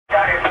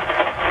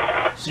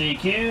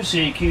CQ,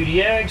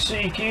 CQDX,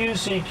 CQ,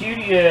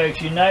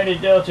 CQDX,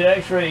 United Delta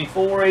X-Ray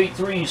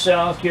 483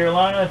 South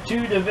Carolina,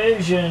 2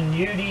 Division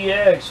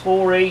UDX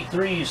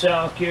 483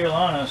 South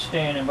Carolina,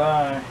 standing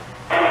by.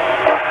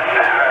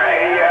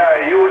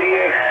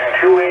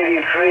 UDX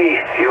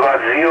 283, you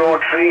got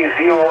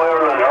 030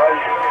 Ireland,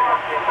 right?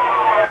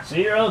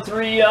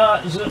 030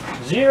 Ireland.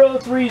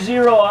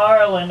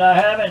 I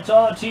haven't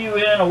talked to you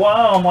in a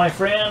while, my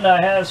friend.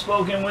 I have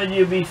spoken with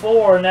you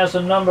before, and that's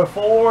a number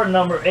 4,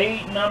 number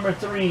 8, number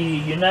 3.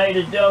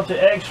 United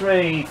Delta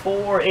X-Ray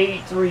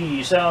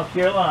 483, South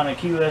Carolina,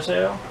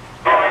 QSL.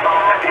 Yeah,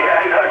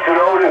 I got you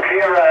loud and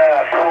clear,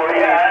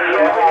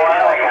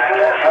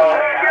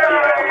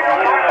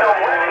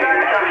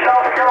 483.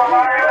 South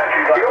Carolina,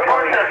 you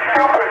put the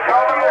stupid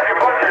government, you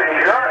put the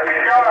jerk,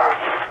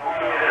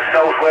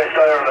 Southwest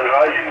Ireland,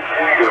 right?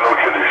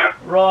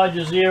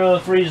 Roger,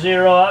 030.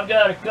 I've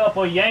got a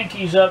couple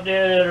Yankees up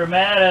there that are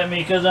mad at me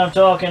because I'm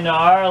talking to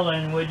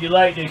Ireland. Would you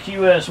like to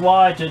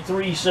QSY to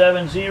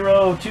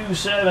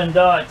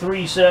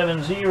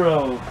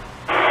 37027.370?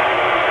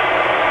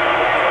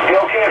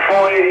 Okay,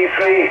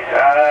 483,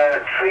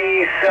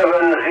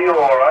 370,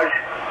 right?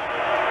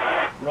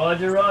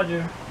 Roger,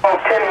 roger. Oh,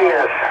 10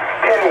 minutes.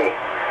 10.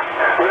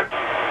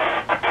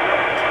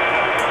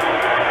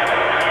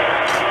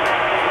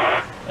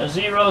 A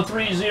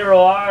 030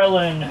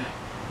 Ireland,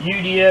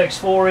 UDX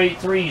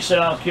 483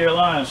 South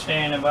Carolina,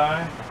 standing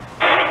by.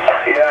 Yeah,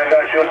 I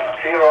got you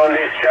here on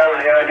this channel.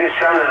 Yeah, this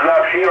channel is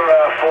locked here,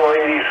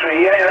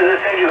 483. Yeah, as I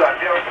said, you got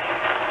Derek.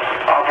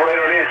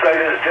 Operator this side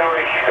is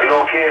Derek,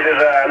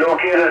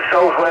 located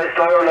Southwest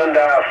Ireland,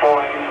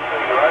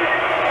 483, right?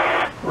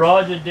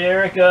 Roger,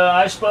 Derek.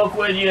 I spoke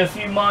with you a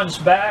few months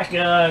back.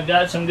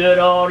 Got some good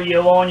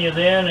audio on you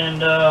then,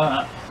 and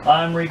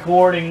I'm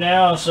recording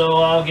now, so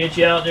I'll get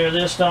you out there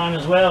this time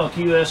as well,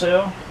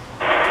 QSL.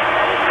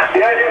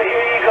 Yeah, I didn't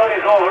hear you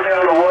guys over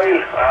there in a while.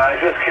 I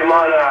just came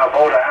on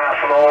about a half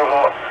an hour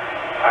ago.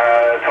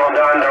 Turned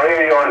on the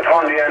radio and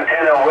turned the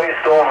antenna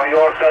west over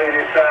your side.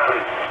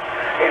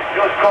 It's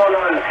just gone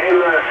on 10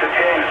 minutes to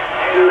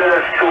 10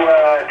 minutes to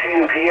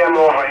 10 p.m.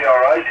 over here,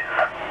 right?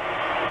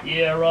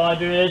 Yeah,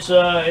 Roger.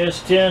 It's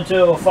 10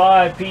 till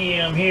 5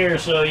 p.m. here,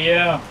 so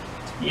yeah,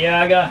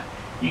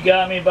 you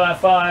got me by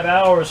 5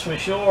 hours for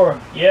sure.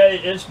 Yeah,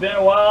 it's been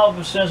a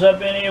while since I've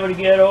been able to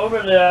get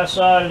over to that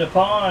side of the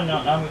pond.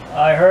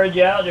 I heard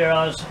you out there.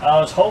 I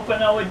was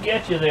hoping I would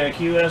get you there,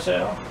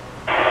 QSL.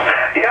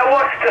 Yeah,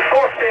 what's the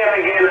first name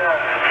again?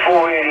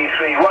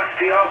 483. What's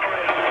the operator?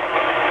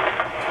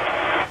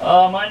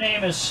 My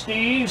name is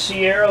Steve,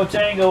 Sierra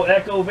Tango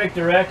Echo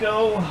Victor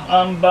Echo.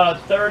 I'm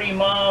about 30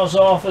 miles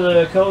off of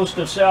the coast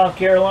of South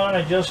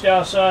Carolina, just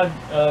outside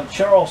of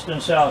Charleston,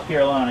 South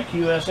Carolina,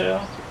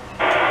 QSL.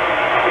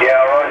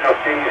 Yeah, Roger,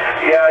 Steve.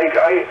 Yeah,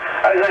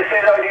 as I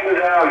said, I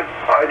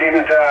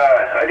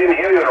didn't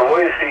hear you in a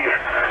while, Steve.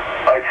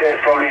 I'd say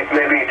it's probably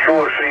maybe 2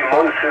 or 3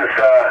 months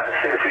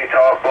since we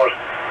talked, but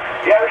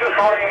yeah, I'm just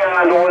running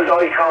an old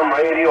ICOM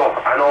radio,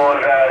 an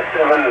old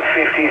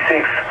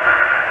 756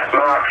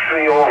 Mark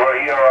III over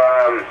here,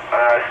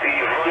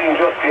 Steve, running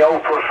just the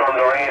output from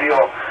the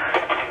radio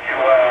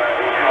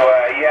into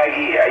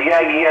a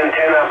Yagi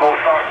antenna about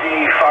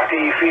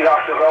 40 feet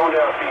off the ground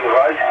there, Steve,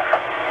 right?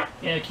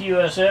 Yeah,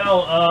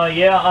 QSL,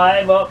 yeah,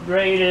 I've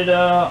upgraded.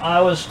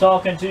 I was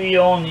talking to you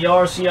on the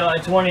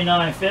RCI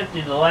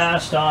 2950 the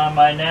last time.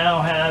 I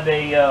now have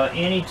a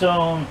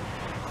Anytone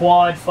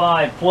Quad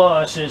 5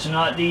 Plus. It's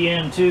not the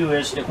N2,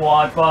 it's the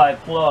Quad 5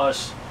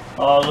 Plus.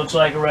 Looks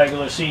like a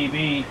regular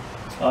CB.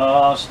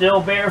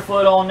 Still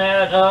barefoot on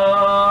that,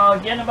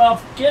 getting about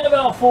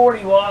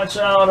 40 watts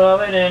out of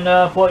it and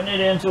putting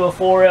it into a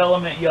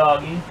 4-element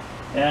Yagi.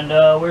 And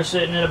we're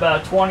sitting at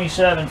about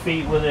 27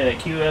 feet with it,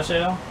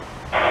 QSL.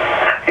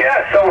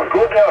 Yeah, sounds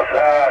good there,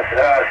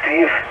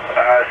 Steve.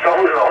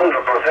 Sounds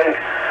 100%.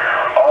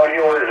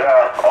 Audio is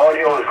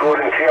good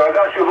and clear. I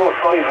got you about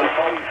 5 and 5.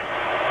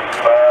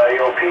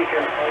 You're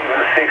peaking 5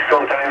 and 6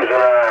 sometimes,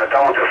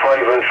 down to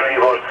 5 and 3.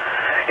 But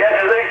yeah,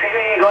 it's nice to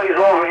hear you guys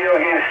over here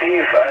again,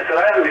 Steve.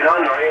 I haven't been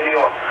on the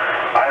radio.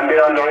 I haven't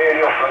been on the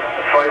radio for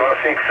 5 or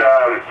 6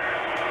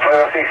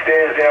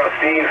 days there,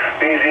 Steve.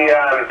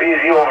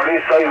 Busy over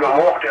this side of the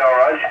walk there,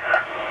 right?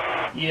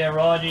 Yeah,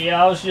 Roger.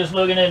 Yeah, I was just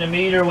looking at the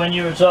meter when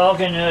you were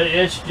talking.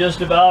 It's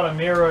just about a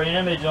mirror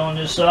image on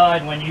this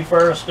side. When you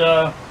first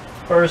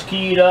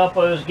keyed up,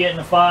 I was getting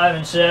a 5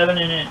 and 7,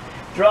 and it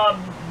dropped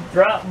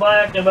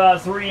back to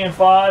about 3 and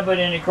 5, but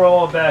then it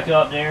crawled back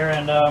up there.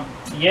 And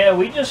yeah,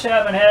 we just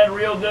haven't had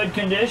real good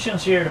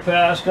conditions here the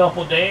past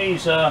couple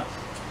days.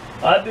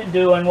 I've been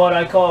doing what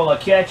I call a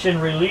catch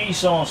and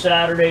release on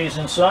Saturdays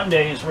and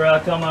Sundays, where I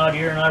come out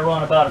here and I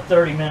run about a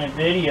 30-minute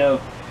video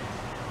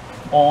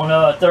on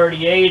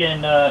 38,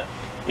 and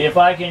if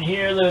I can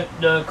hear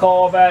the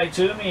call back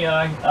to me,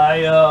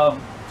 I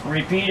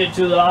repeat it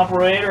to the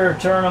operator,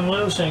 turn them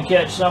loose and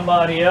catch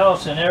somebody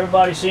else, and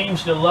everybody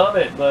seems to love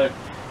it, but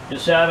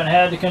just haven't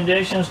had the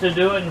conditions to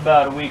do it in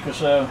about a week or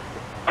so.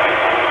 Yeah,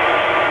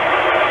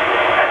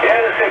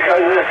 as I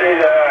say,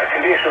 the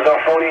conditions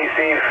are funny,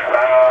 Steve.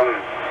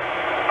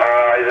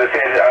 As I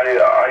said,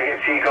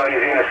 cheek guys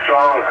in it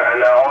strong,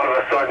 and all of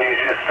a sudden you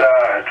just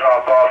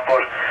drop off.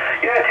 But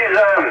yeah, it is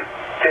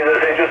as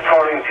I say, just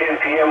turning 10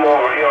 p.m.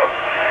 over here.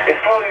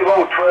 It's probably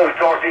about 12,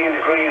 13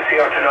 degrees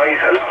here tonight.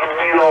 A lot of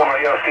rain over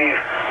here, Steve.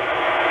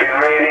 Been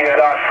raining a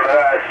lot for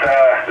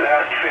the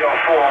last 3 or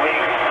 4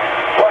 weeks.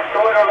 What's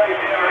the weather like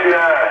there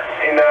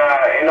in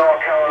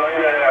North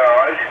Carolina there,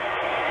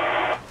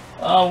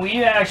 alright?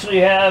 We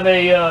actually have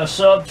a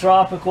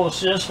subtropical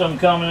system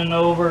coming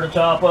over the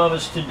top of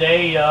us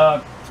today.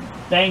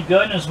 Thank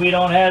goodness we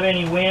don't have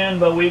any wind,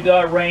 but we've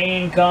got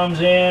rain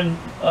comes in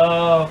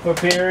for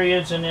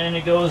periods, and then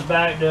it goes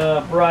back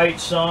to bright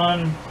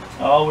sun.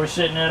 We're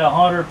sitting at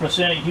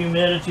 100%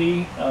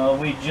 humidity.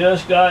 We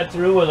just got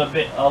through with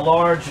a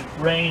large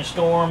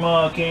rainstorm.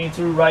 Came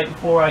through right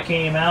before I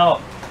came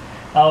out.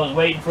 I was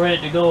waiting for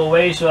it to go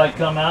away so I'd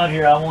come out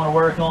here. I want to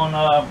work on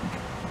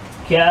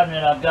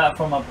cabinet I've got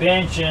from a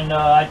bench, and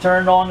I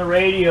turned on the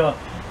radio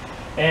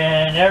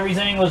and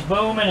everything was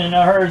booming, and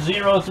I heard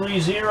 030. I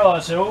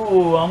said,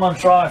 "Ooh, I'm gonna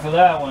try for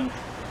that one."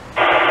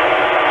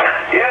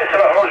 Yes,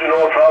 I heard you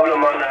no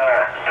problem on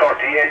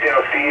 38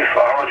 there, Steve.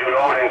 I heard you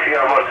loud and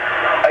clear, but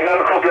I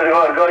got a couple of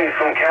guys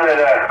from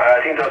Canada.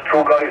 I think there's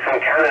 2 guys from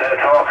Canada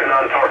talking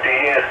on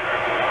 38,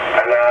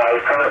 and I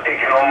was kind of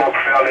picking them up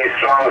fairly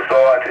strong, so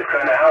it's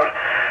kind of hard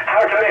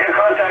to make a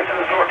contact on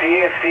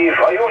 38, Steve.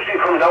 I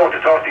usually come down to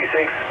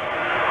 36.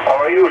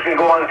 Or I usually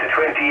go on to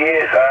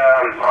 28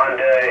 on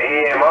the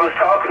AM. I was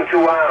talking to,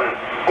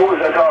 who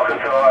was I talking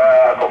to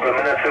a couple of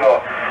minutes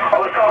ago? I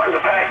was talking to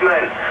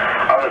Pac-Man.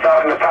 I was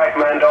talking to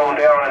Pac-Man down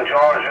there in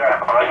Georgia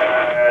on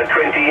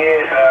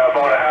 28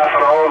 about a half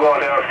an hour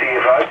ago there,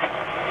 Steve, right?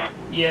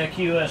 Yeah,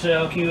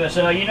 QSL.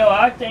 You know,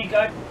 I think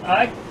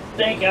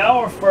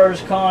our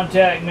first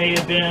contact may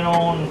have been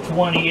on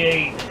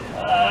 28.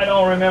 I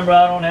don't remember.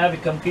 I don't have a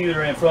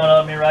computer in front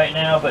of me right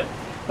now, but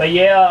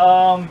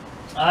yeah,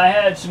 I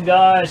had some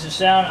guys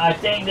that I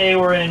think they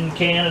were in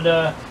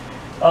Canada.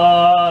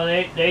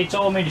 They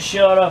told me to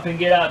shut up and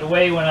get out the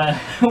way when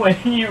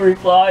you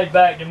replied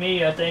back to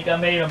me. I think I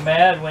made them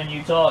mad when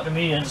you talked to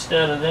me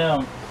instead of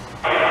them.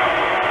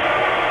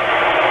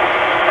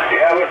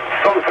 Yeah, but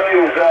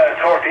sometimes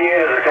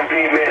 38 is a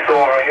complete mess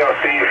over here,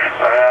 Steve.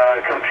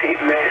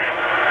 Complete mess.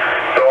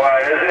 So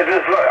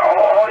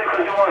all you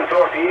can do on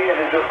 38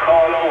 is just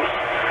call out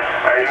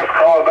and just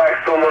call back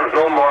someone's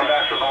number, and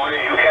that's about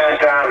it. You can't.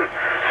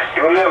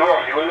 You'll never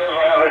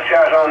have a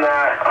chat on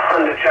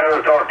the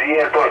channel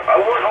 38, but I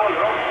won't hold it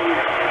up.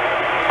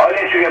 I'll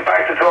let you get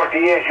back to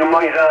 38. You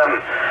might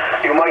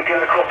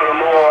get a couple of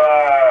more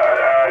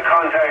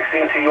contacts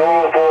into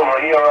Europe over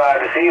here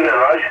this evening,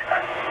 right?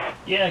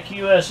 Yeah,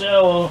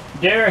 QSL. Well,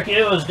 Derek,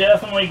 it was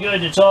definitely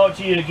good to talk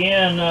to you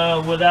again,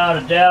 without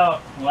a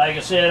doubt. Like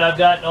I said, I've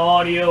got the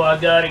audio,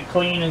 I've got it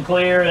clean and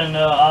clear, and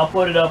I'll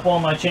put it up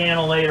on my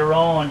channel later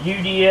on.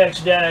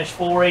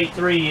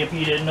 UDX-483, if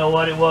you didn't know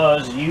what it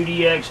was.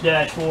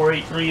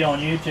 UDX-483 on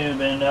YouTube,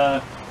 and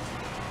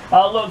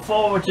I'll look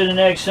forward to the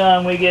next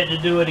time we get to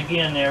do it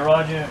again there,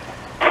 Roger.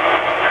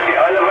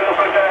 Yeah, I'll have a look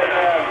at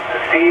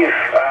that, Steve.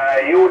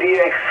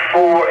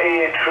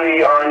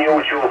 UDX-483 on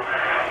YouTube.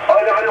 I'll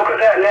have a look at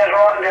that later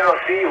on there,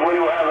 Steve, when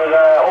you have it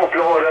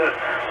uploaded.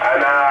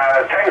 And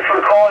thanks for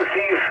the call,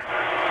 Steve.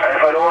 And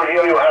if I don't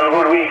hear you, have a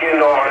good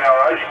weekend over there,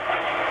 right?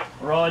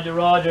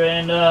 Roger.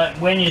 And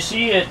when you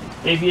see it,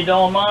 if you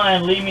don't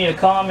mind, leave me a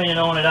comment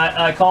on it.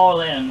 I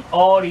call it an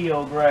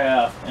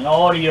audiograph. An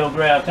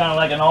audiograph, kind of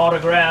like an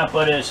autograph,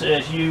 but it's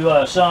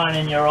you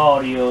signing your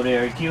audio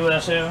there.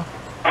 QSL?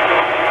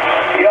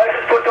 Yeah, I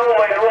just put down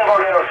my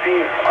number there,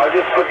 Steve. I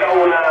just put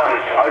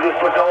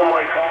down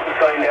my call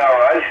sign there,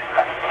 right?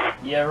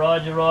 Yeah,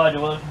 Roger.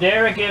 Well,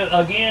 Derek,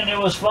 again, it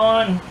was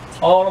fun.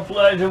 All the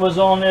pleasure was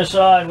on this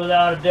side,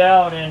 without a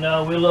doubt, and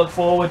we look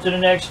forward to the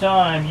next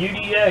time.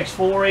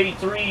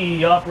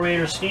 UDX-483,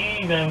 Operator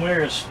Steve, and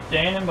we're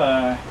standing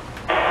by.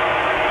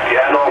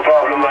 Yeah, no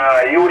problem.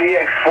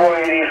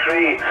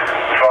 UDX-483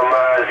 from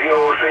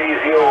 030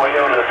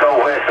 here on the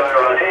Southwest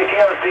Ireland. Take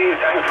care, Steve.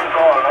 Thanks for the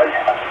call, right?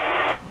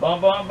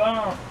 Bum.